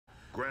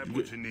Grab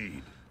what you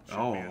need.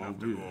 Oh, be enough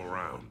to go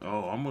around.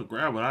 Oh, I'm gonna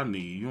grab what I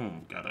need. You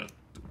don't gotta.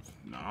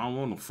 No, I don't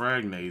want no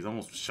frag nades. I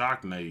want some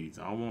shock nades.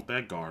 I don't want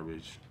that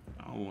garbage.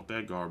 I don't want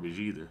that garbage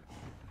either.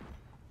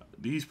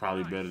 These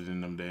probably better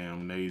than them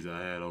damn nades I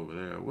had over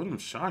there. What them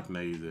shock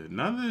nades at?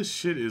 None of this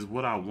shit is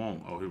what I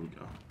want. Oh, here we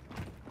go.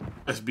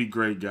 Let's be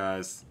great,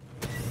 guys.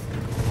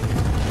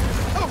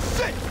 Oh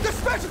shit! They're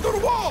smashing through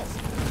the walls!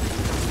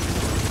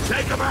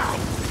 Take them out!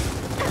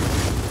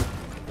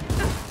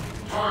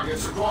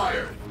 Targets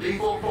acquired.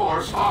 Lethal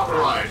force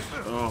authorized.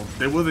 Oh,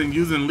 they wasn't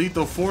using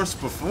lethal force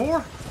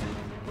before?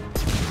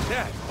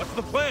 Dad, what's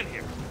the plan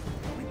here?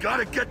 We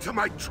gotta get to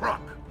my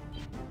truck.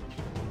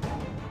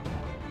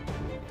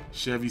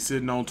 Chevy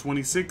sitting on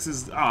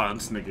 26s. Oh,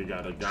 this nigga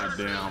got a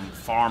goddamn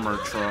farmer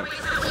truck.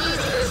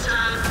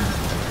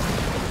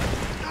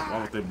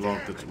 Why would they blow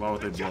up the truck? Why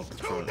would they blow up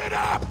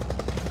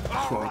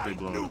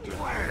the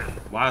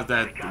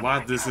truck?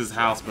 Why is this his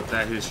house but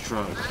that his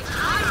truck?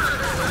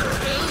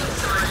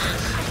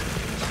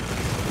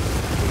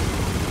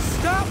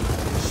 Stop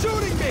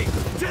shooting me!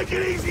 Take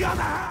it easy on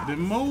the house! Then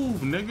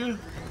move, nigga.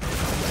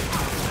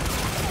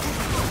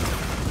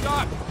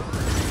 Stop!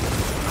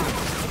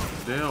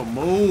 Damn,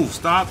 move.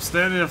 Stop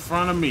standing in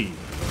front of me.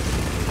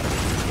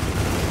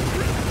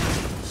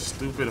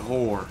 Stupid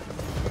whore.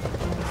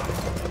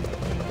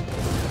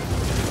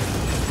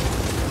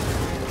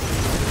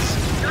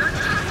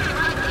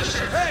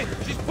 Hey,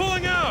 she's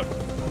pulling out!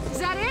 Is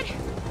that it?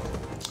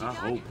 I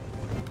hope.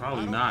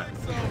 Probably not.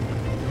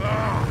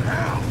 Oh,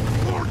 hell!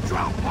 More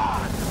drop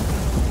pods!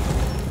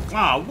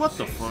 Ah, what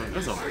the fuck?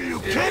 That's a... Are you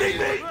kidding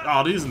me?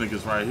 Oh, these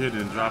niggas right here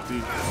didn't drop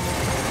these.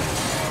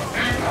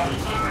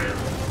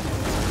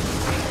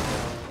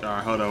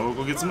 Alright, hold on. We'll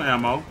go get some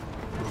ammo.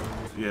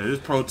 Yeah, this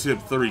pro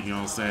tip 3, you know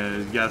what I'm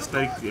saying? You gotta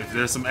stay... If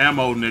there's some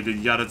ammo, nigga,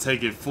 you gotta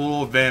take it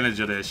full advantage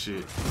of that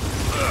shit.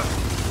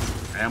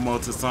 Ammo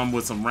to some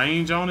with some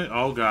range on it?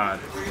 Oh, God.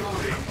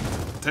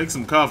 Take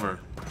some cover.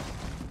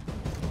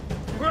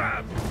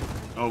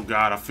 Oh,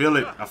 God. I feel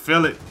it. I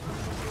feel it.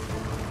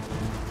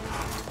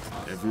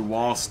 Every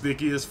wall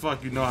sticky as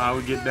fuck. You know how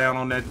we get down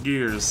on that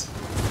gears.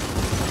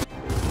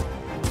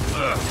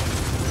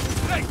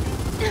 Hey!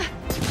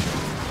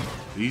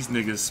 These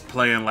niggas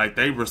playing like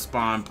they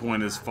respawn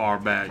point is far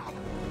back.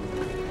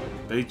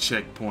 They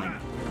checkpoint.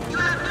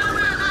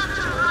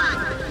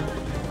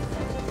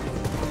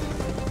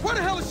 Where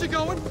the hell is she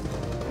going?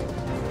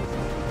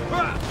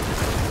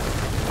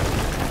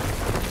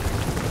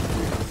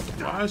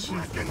 Why is she?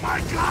 My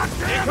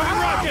goddamn Incoming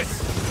house!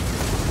 rockets!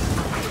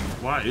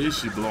 Why is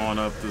she blowing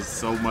up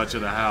so much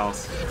of the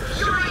house?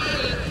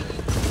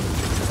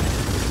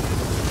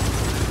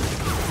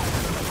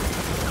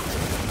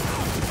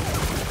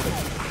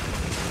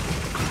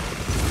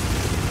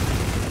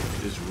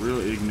 It's real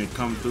ignorant.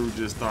 Come through,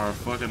 just start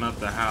fucking up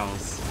the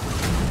house.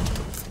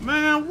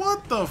 Man,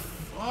 what the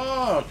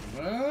fuck,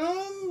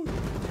 man?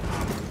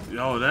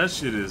 Yo, that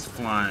shit is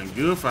flying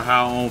good for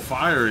how on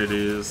fire it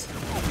is.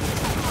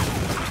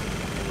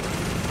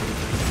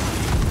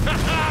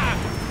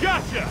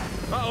 Gotcha!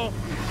 Uh-oh.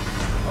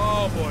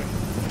 Oh, boy.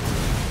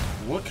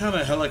 What kind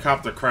of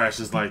helicopter crash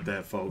is like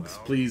that, folks?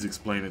 Please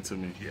explain it to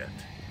me.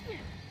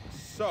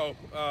 So,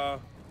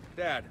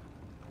 Dad,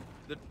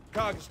 the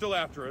COG is still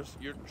after us,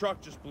 your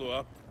truck just blew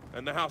up,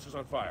 and the house is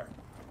on fire.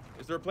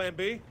 Is there a plan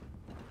B?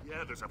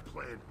 Yeah, there's a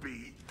plan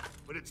B,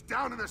 but it's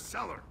down in the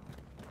cellar.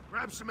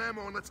 Grab some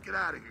ammo and let's get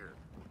out of here.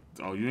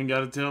 Oh, you ain't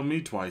gotta tell me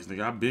twice,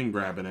 nigga. I've been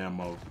grabbing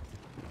ammo.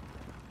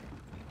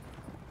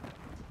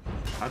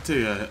 I tell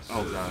you,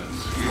 oh god.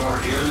 You are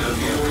in the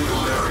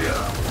illegal area.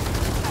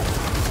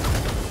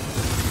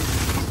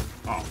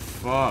 Oh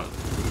fuck.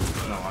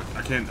 No,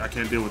 I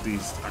can't deal with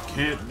these. I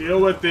can't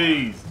deal with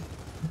these.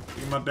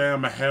 Give me my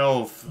damn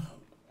health.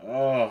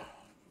 Oh.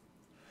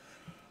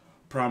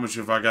 Promise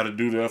you if I gotta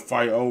do that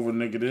fight over,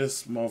 nigga,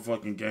 this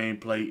motherfucking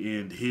gameplay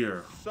end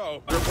here. So,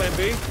 is there a plan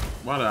B?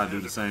 Why did I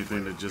do the same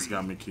thing that just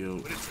got me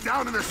killed? But it's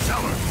down in the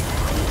cellar.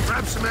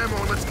 Grab some ammo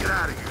and let's get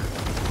out of here.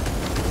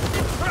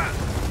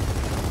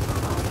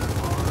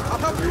 I'll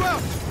help you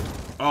out!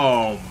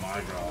 Oh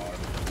my god.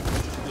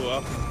 Blew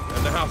up,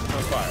 and the house is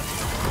on fire.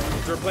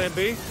 Is there a plan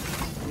B?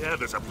 Yeah,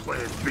 there's a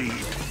plan B,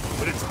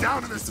 but it's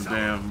down in the Some cellar.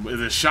 damn, is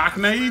it shock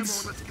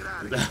nades? Let's get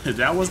out of here.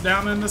 That was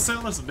down in the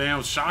cellar? Some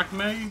damn shock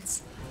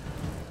nades?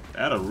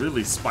 That'll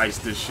really spice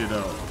this shit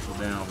up. Some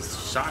damn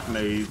shock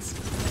nades.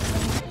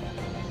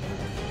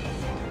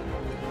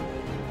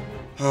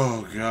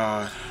 Oh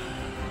god.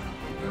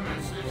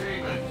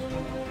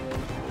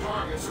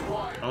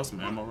 Oh, some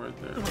ammo right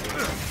there.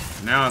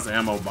 Now it's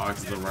ammo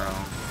boxes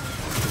around.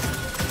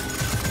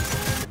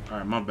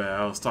 Alright, my bad.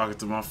 I was talking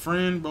to my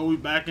friend, but we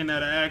back in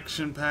that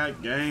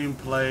action-packed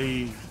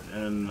gameplay,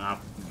 and I'm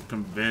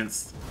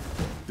convinced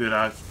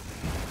that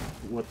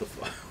what the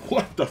fuck?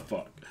 What the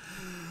fuck?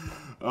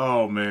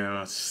 Oh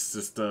man, it's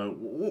just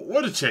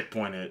what a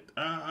checkpoint at.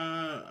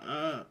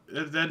 That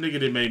nigga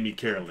that made me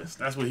careless.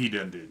 That's what he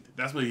done did.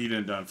 That's what he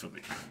done for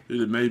me.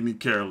 It made me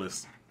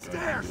careless.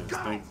 Stairs,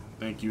 go.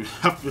 Thank you.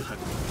 I feel like,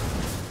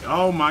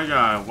 oh my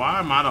god, why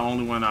am I the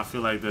only one I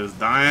feel like that's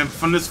dying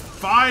from this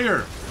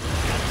fire?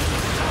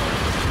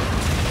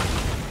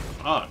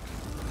 Fuck.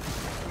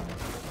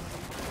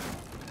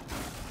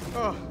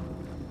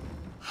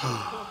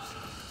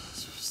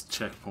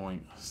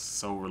 Checkpoint.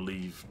 So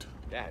relieved.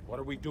 Dad, what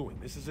are we doing?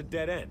 This is a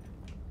dead end.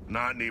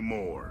 Not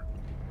anymore.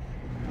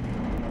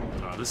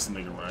 Oh, this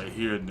nigga right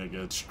here,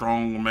 nigga.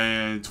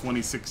 Strongman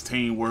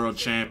 2016 world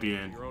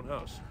champion. Your own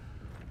house.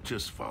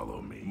 Just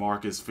follow me.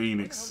 Marcus How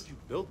Phoenix. did you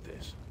build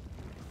this?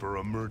 For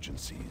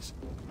emergencies,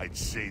 I'd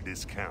say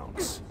this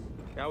counts.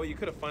 Yeah, well, you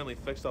could have finally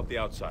fixed up the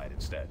outside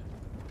instead.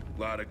 A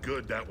lot of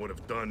good that would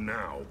have done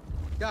now.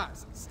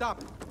 Guys,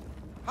 stop it.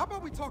 How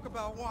about we talk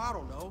about, well, I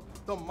don't know,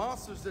 the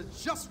monsters that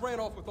just ran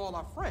off with all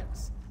our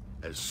friends?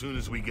 As soon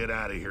as we get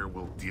out of here,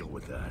 we'll deal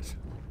with that.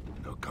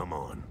 Now come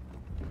on.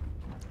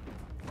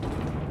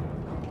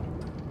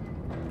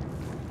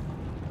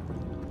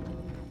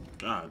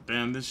 God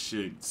damn, this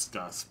shit's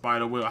got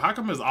spider web. How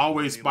come there's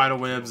always spider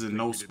webs and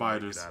no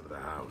spiders? Get out of the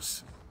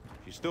house.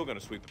 She's still gonna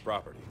sweep the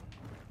property.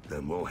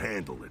 Then we'll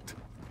handle it.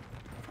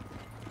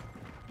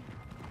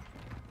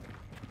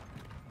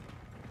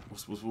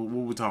 What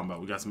we talking about?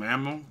 We got some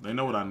ammo? They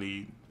know what I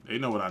need. They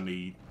know what I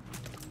need.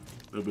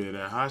 A little bit of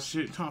that hot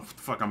shit. Huh, what the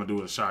fuck I'm gonna do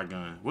with a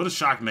shotgun? What a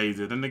shock nades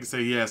at? That nigga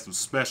say he has some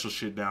special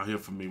shit down here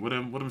for me. What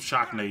them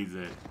shock nades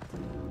at?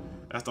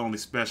 That's the only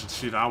special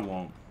shit I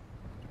want.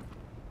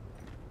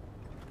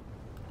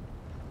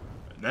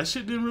 That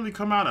shit didn't really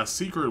come out a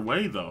secret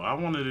way though. I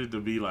wanted it to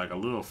be like a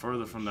little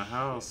further from the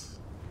house.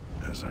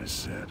 As I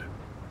said,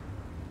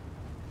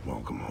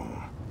 welcome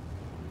home.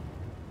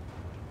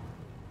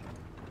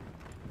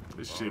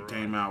 This shit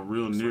came out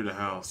real near the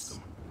house.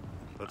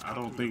 I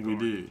don't think we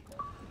did.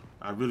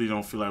 I really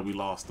don't feel like we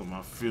lost them.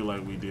 I feel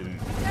like we didn't.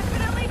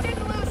 Definitely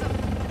didn't lose them.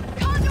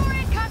 Condor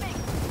incoming.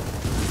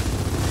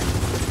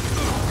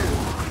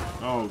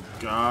 Oh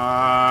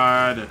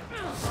God!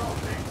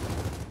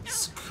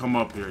 Just come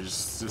up here.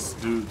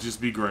 Just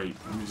be great.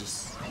 Let me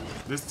just.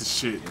 This the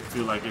shit.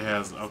 Feel like it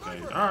has.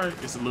 Okay. All right.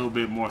 It's a little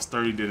bit more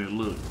sturdy than it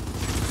looked.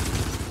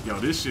 Yo,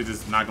 this shit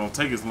is not gonna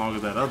take as long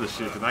as that other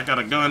shit. Cause I got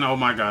a gun. Oh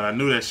my God! I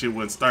knew that shit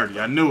wasn't sturdy.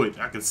 I knew it.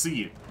 I could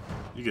see it.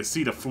 You can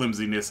see the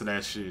flimsiness of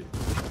that shit.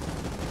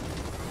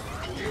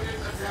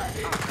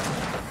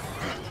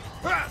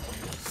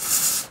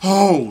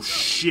 Oh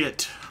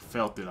shit! I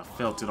felt it. I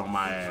felt it on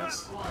my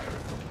ass.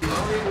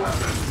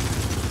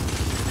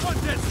 One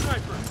dead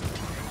sniper.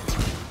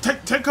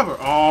 Take cover.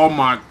 Oh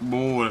my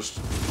boy.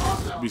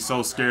 Be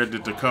so scared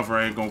that the cover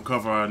ain't gonna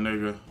cover our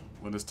nigga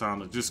when it's time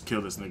to just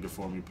kill this nigga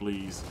for me,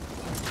 please.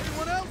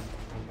 Anyone else?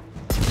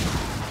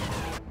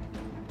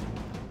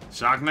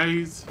 Shock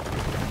nades?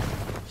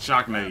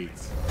 Shock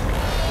nades.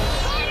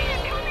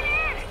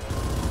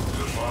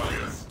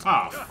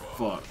 Ah,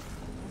 fuck.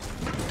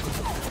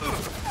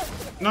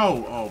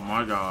 No. Oh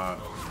my God.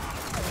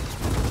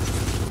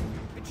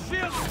 It's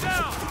shields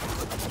down.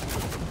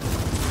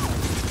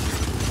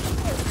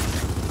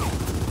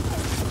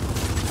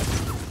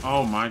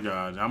 Oh my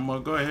God. I'm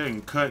gonna go ahead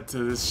and cut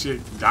to this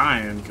shit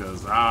dying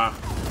because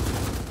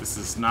this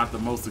is not the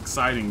most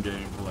exciting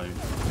gameplay.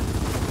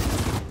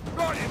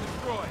 Guardian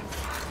destroyed.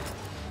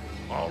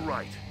 All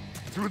right,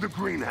 through the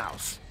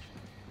greenhouse.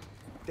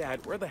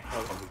 Dad, where the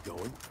hell are we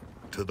going?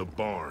 To the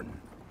barn.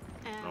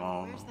 And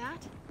Oh. where's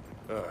that?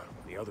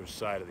 The other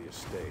side of the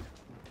estate.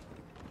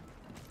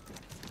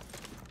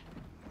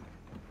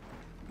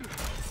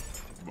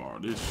 Bar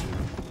this shit.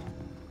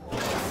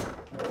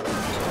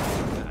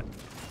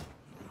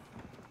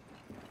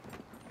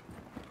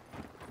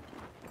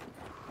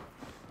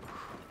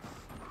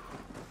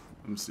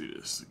 Let me see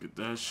this. Get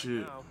that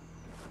shit. Now.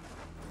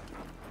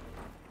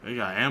 They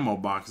got ammo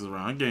boxes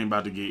around. That game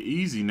about to get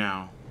easy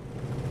now.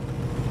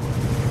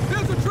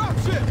 There's a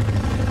dropship!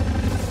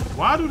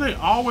 Why do they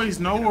always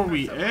know where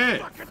we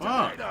at?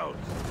 Fuck.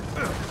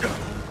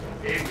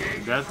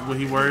 That's what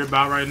he worried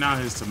about right now,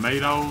 his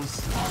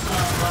tomatoes.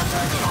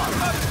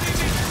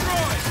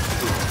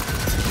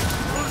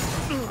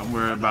 I'm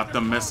worried about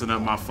them messing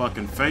up my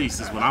fucking face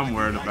is what I'm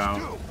worried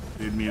about.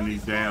 Hit me in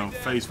these damn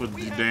face with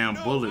these damn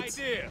bullets.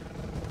 Idea.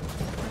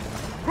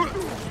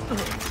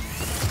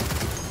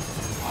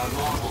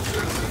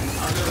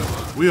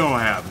 We don't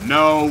have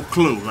no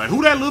clue. Like,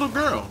 who that little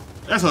girl?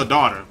 That's her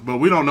daughter, but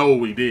we don't know what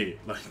we did.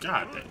 Like,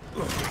 God damn.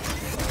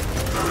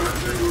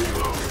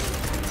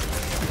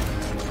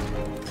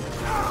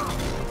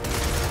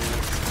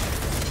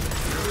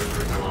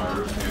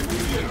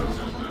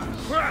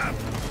 Crap!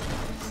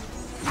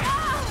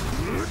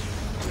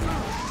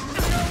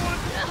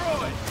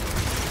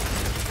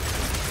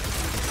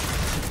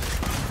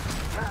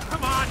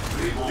 Come on!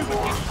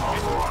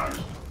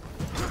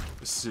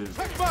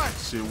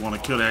 Shit, want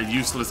to kill that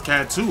useless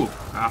cat too.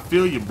 I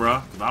feel you,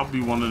 bruh. I'll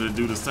be wanting to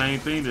do the same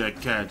thing to that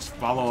cat. Just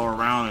follow her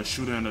around and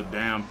shoot her in the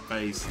damn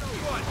face.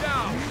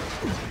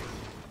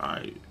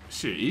 Alright.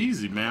 Shit,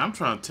 easy, man. I'm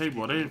trying to tell you,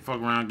 boy, they didn't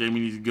fuck around, gave me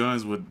these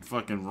guns with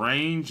fucking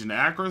range and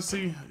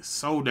accuracy. It's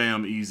so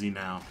damn easy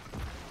now.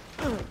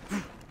 Is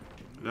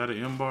that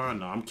an M-bar?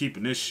 No, I'm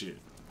keeping this shit.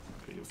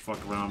 Okay, fuck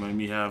around, made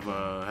me have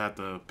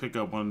to pick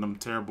up one of them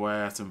terrible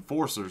ass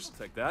enforcers.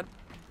 Take that.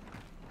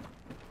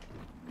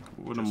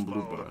 What them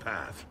blue Follow the bars?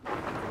 path.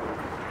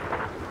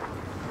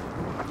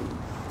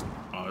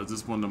 Is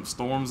this one of them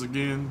storms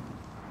again?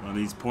 One of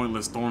these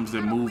pointless storms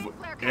that move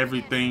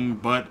everything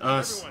but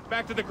us? Everyone,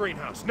 back to the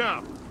greenhouse,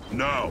 now!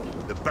 No,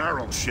 the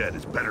barrel shed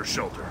is better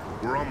shelter.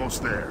 We're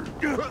almost there.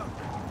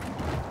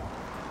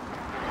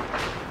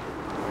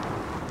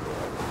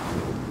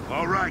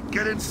 All right,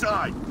 get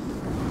inside.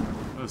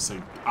 Let's say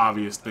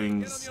obvious Get on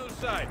things. the other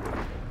side.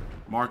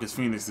 Marcus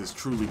Phoenix is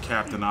truly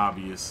Captain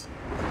Obvious.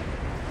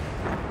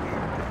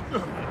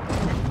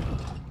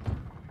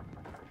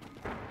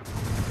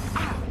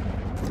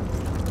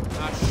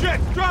 Ah,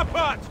 shit! Drop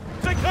pods!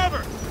 Take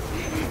cover!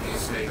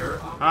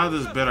 How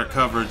is this better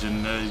coverage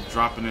and they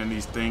dropping in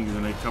these things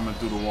and they coming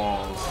through the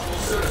walls?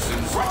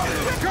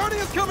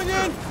 Guardians coming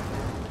in!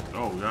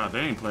 Oh god, they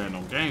ain't playing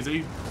no games.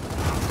 They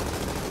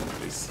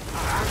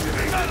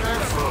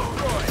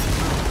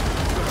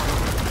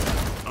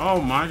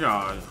oh my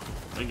god.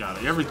 They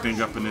got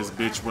everything up in this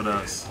bitch with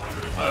us.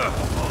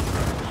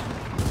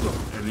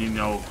 And you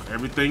know,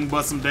 everything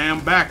but some damn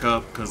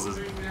backup, cause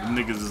the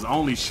niggas is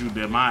only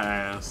shooting at my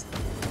ass.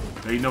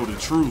 They know the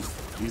truth.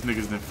 These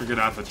niggas done figured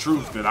out the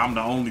truth that I'm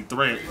the only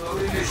threat.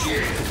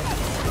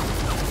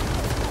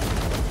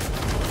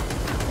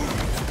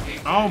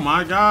 Oh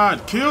my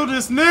god, kill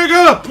this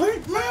nigga!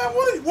 Please, man,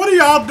 what are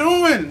y'all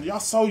doing? Y'all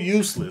so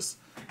useless.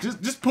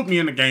 Just put me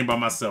in the game by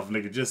myself,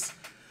 nigga. Just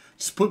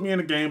put me in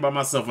the game by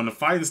myself. When the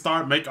fighting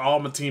start, make all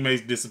my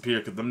teammates disappear,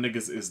 because them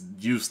niggas is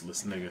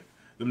useless, nigga.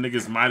 Them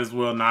niggas might as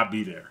well not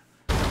be there.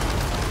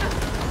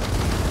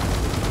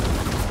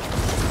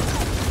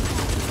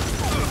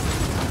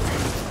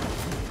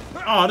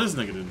 Oh, this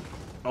nigga didn't.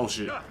 Oh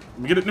shit.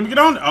 Let me get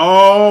on.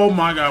 Oh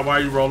my god, why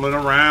are you rolling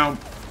around?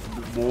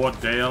 Boy,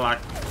 Dale,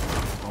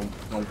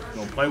 don't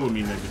play with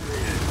me,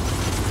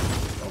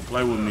 nigga. Don't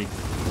play with me.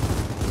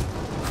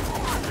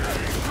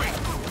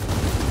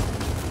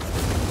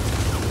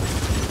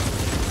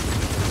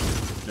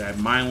 That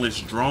mindless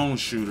drone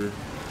shooter.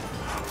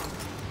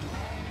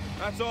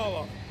 That's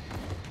all of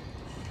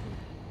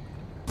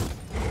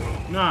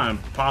them. Nah,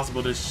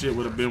 impossible this shit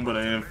would have been with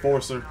an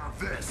enforcer.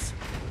 This.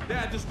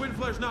 Dad, this wind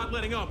flare's not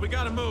letting up. We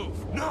gotta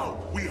move.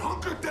 No, we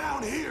hunker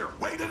down here.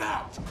 Wait it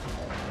out.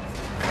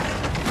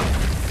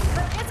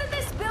 But isn't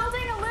this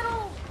building a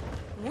little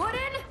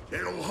wooden?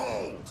 It'll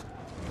hold.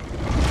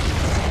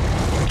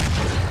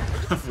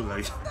 I feel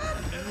like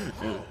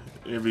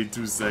every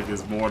 2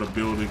 seconds more the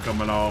building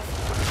coming off.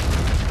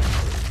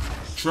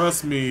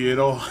 Trust me,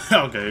 it'll...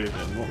 Okay,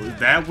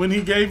 that when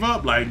he gave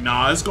up? Like,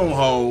 nah, it's gonna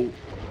hold.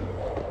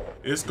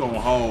 It's gonna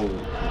hold.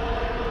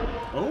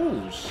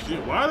 Oh,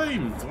 shit. Why are they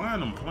even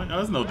flying them planes? Oh,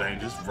 there's no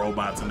danger. There's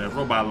robots in there.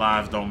 Robot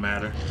lives don't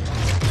matter.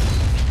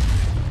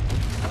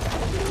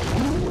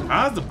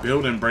 How's the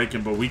building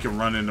breaking, but we can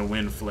run in the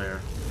wind flare?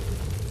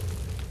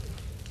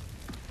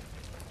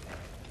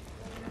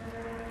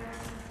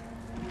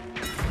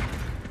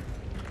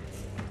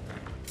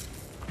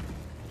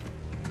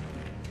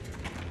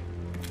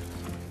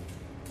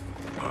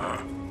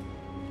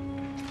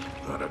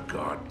 Not a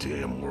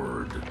goddamn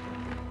word.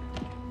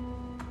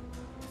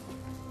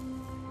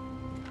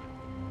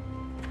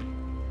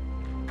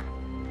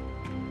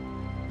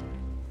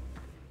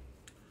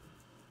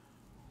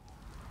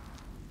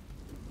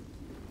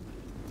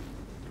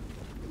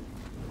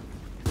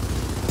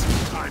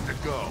 Time to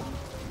go.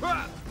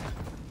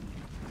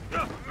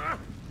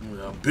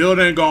 The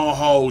building gonna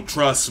hold,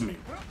 trust me.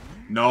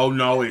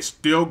 No, it's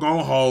still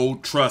gonna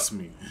hold, trust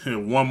me.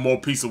 One more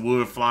piece of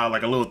wood fly,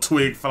 like a little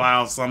twig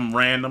fly or something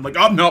random. Like,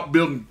 I'm not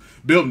building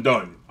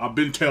done. I've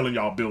been telling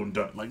y'all building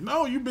done. Like,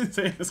 no, you've been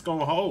saying it's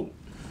gonna hold.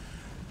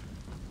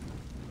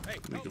 Hey,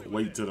 We can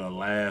wait till the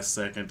last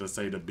second to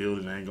say the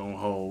building ain't gonna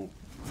hold.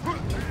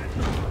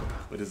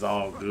 But it's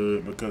all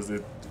good because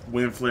the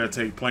wind flare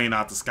take plane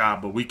out the sky,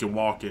 but we can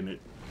walk in it,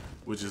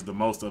 which is the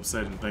most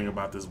upsetting thing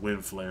about this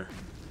wind flare.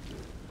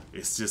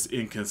 It's just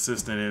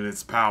inconsistent in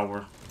its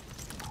power.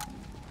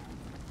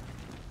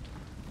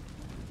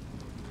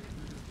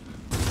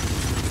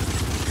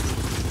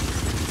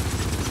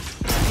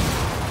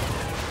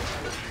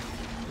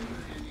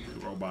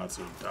 Robots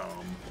are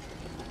dumb.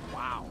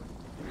 wow.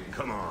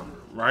 Come on.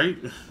 Right?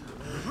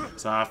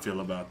 That's how I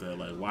feel about that.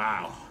 Like,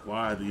 wow,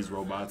 why are these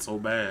robots so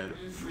bad?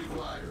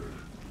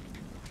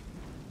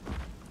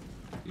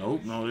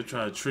 Nope, no, they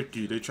try to trick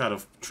you. They try to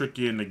trick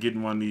you into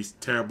getting one of these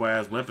terrible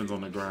ass weapons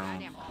on the ground.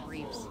 Damn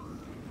creeps.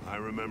 I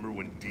remember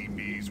when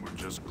DBs were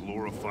just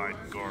glorified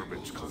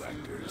garbage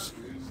collectors.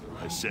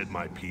 I said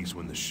my piece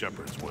when the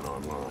Shepherds went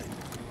online.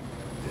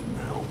 Didn't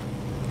help.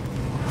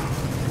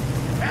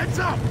 Heads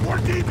up! More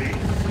DBs!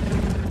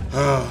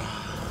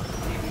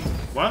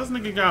 Why does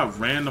nigga got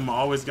random,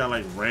 always got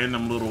like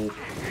random little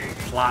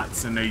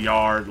plots in their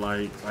yard,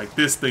 like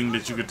this thing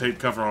that you could take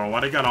cover on? Why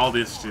they got all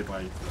this shit,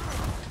 like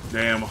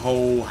damn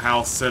whole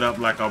house set up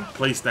like a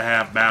place to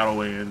have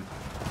battle in?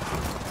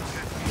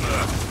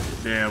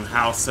 Damn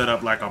house set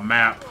up like a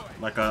map,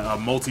 like a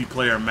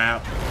multiplayer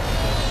map.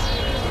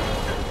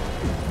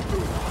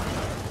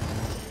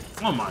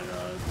 Oh my god.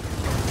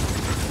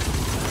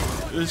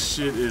 This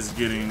shit is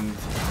getting...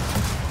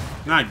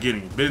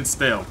 been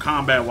stale.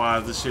 Combat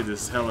wise, this shit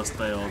is hella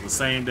stale. The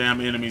same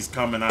damn enemies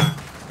coming out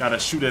Gotta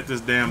shoot at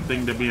this damn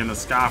thing to be in the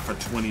sky for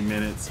 20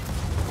 minutes.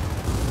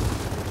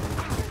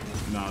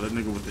 Nah, that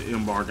nigga with the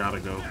M-bar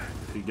gotta go.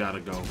 He gotta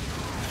go.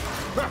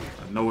 I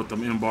know what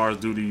them M-bars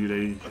do to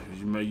you.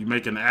 You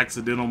make an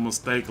accidental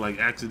mistake, like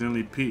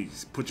accidentally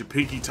put your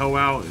pinky toe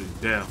out, it's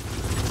death.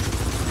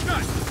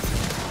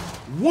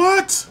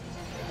 What?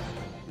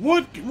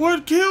 What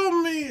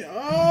killed me?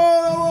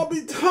 Oh, I'll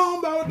be talking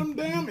about them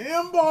damn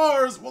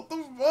M-bars. What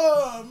the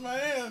fuck,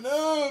 man?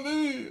 Oh,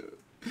 man.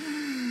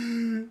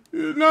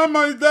 You're not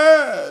my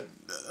dad.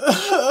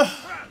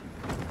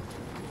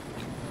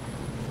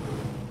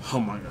 Oh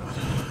my god.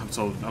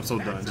 I'm so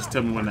done. Just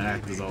tell me when the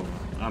act is over.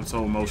 I'm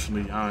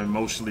emotionally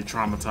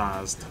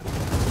traumatized.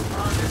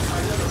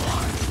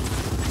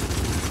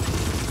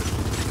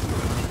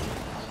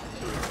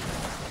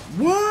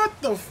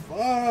 What the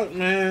fuck,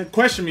 man?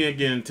 Question me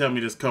again and tell me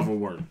this cover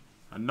worked.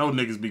 I know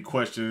niggas be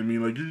questioning me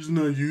like, you're just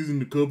not using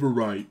the cover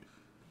right.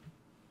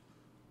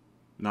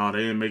 Nah, they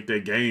didn't make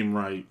that game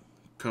right.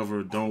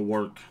 Cover don't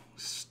work.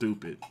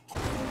 Stupid.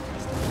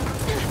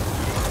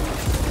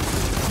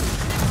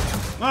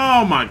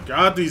 Oh my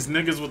god, these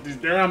niggas with these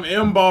damn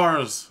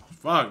M-bars.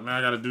 Fuck, man,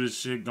 I gotta do this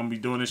shit. Gonna be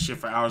doing this shit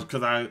for hours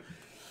because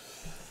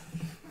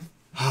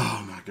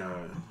oh my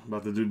god. I'm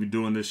about to be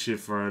doing this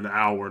shit for an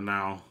hour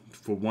now.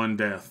 For one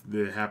death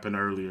that happened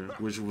earlier,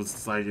 which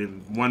was like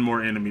one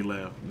more enemy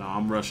left. Nah,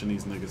 I'm rushing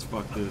these niggas.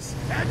 Fuck this.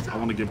 I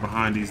want to get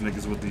behind these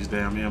niggas with these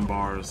damn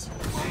M-bars.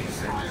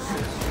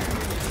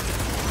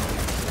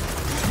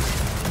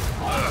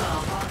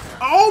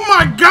 Oh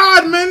my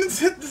god, man! Let's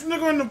hit this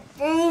nigga in the...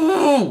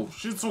 Oh,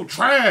 shit's so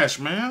trash,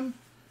 man.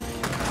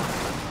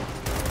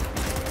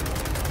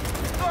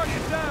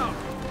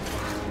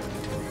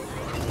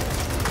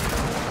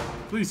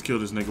 Please kill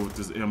this nigga with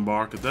this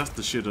M-bar, because that's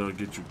the shit that'll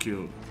get you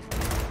killed.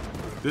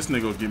 This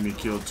nigga will get me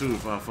killed too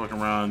if I fuck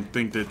around and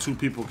think that two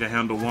people can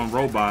handle one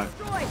robot.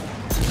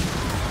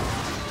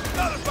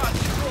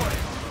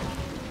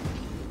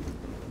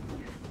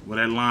 With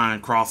that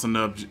line crossing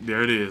up,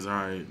 there it is. All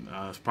right,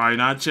 it's probably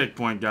not a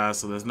checkpoint, guys,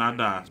 so let's not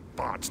die.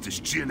 Bots does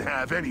Jin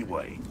have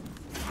anyway?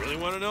 Really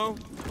want to know?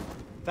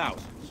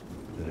 Thousands.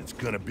 Then it's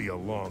gonna be a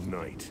long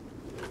night.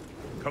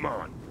 Come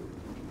on.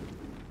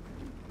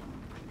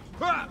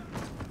 Ah!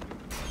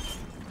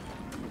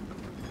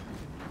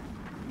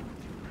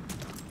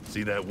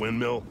 See that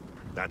windmill?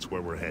 That's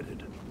where we're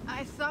headed.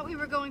 I thought we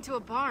were going to a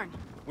barn.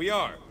 We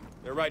are.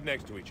 They're right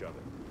next to each other.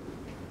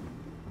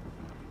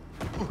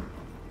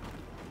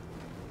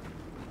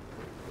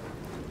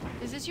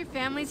 Is this your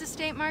family's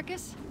estate,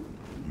 Marcus?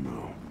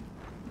 No.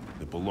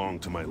 It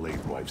belonged to my late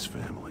wife's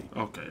family.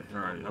 Okay, all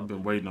right. I've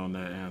been waiting on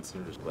that answer.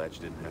 Just glad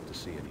you didn't have to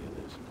see any of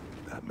this.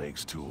 That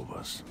makes two of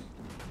us.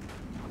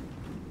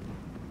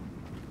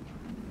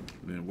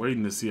 Been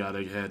waiting to see how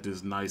they had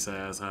this nice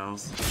ass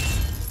house.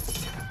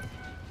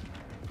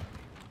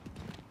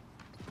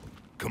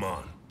 Come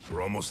on,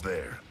 we're almost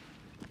there.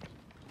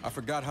 I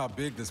forgot how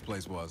big this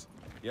place was.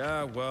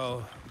 Yeah,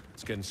 well,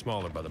 it's getting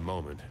smaller by the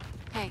moment.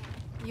 Hey,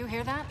 you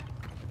hear that?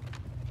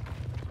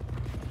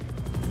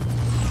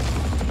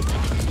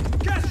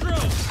 Castro!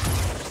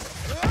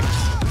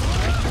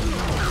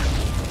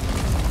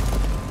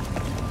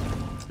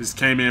 Just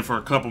came in for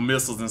a couple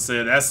missiles and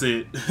said, that's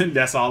it.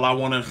 That's all I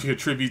want to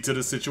contribute to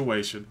the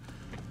situation.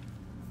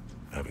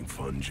 Having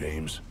fun,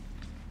 James?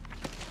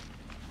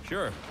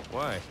 Sure,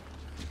 why?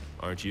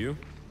 Aren't you?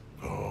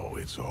 Oh,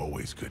 it's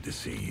always good to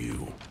see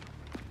you.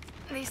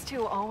 These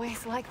two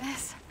always like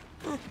this?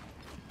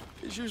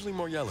 It's usually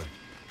more yelling.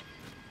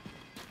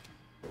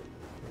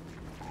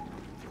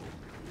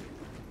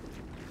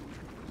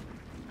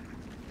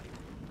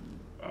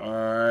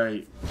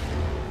 Alright.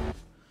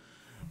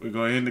 We're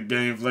gonna end the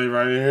gameplay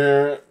right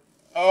here.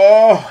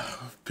 Oh,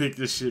 pick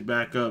this shit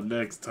back up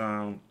next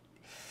time.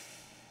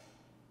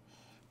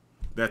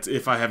 That's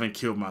if I haven't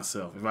killed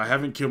myself. If I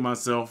haven't killed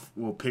myself,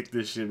 we'll pick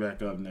this shit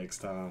back up next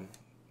time.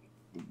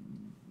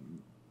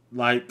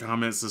 Like,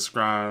 comment,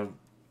 subscribe.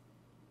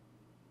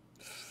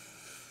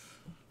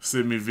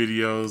 Send me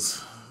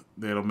videos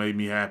that'll make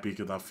me happy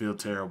because I feel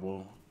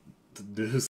terrible to do.